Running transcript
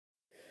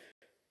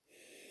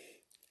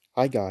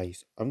Hi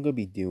guys, I'm gonna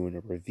be doing a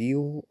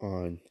review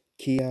on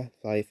Kawail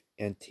Life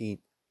Antonio.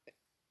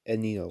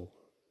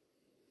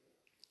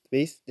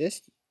 This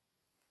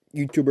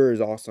YouTuber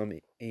is awesome,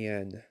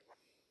 and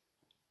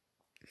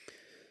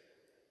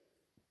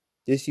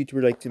this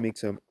YouTuber like to make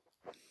some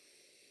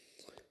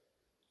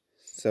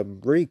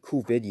really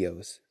cool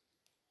videos,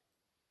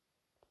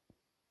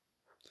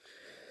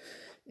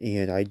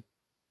 and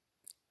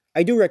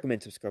I do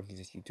recommend subscribing to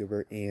this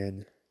YouTuber,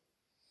 and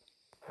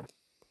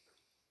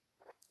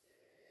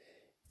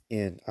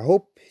I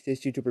hope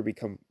this YouTuber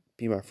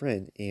be my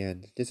friend.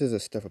 And this is the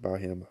stuff about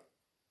him.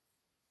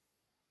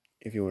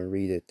 If you want to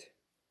read it,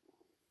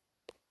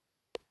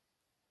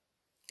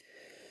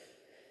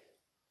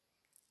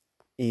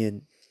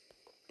 and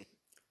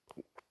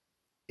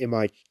in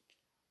my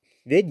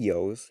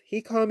videos,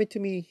 he does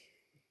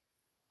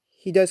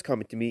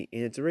comment to me,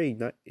 and it's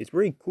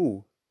really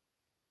cool.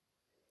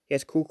 He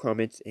has cool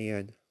comments,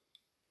 and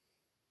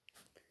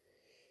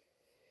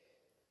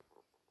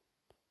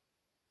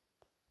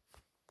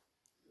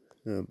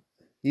um,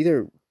 these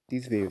are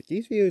these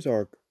videos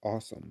are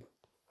awesome.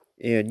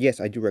 And yes,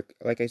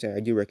 like I said,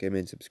 I do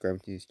recommend subscribing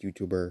to this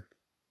YouTuber.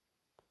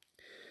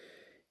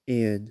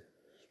 And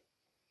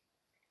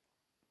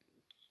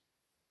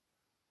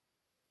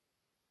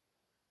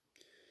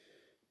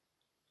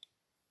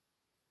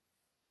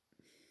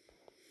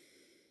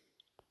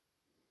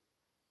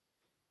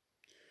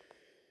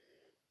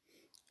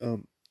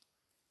um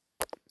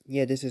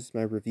yeah, this is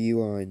my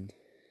review on.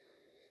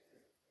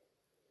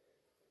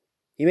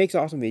 He makes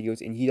awesome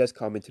videos, and he does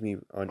comment to me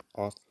on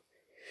awesome,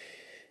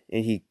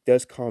 and he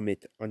does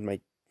comment on my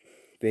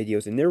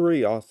videos, and they're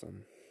really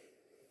awesome.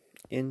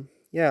 And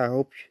yeah, I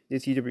hope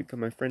this YouTuber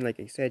become my friend, like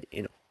I said.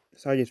 And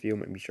sorry, this video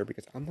might be short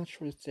because I'm not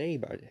sure what to say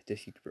about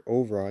this YouTuber.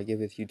 Overall, I give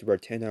this YouTuber a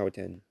 10 out of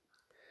 10.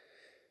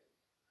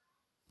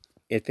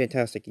 It's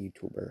fantastic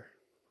YouTuber.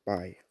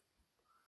 Bye.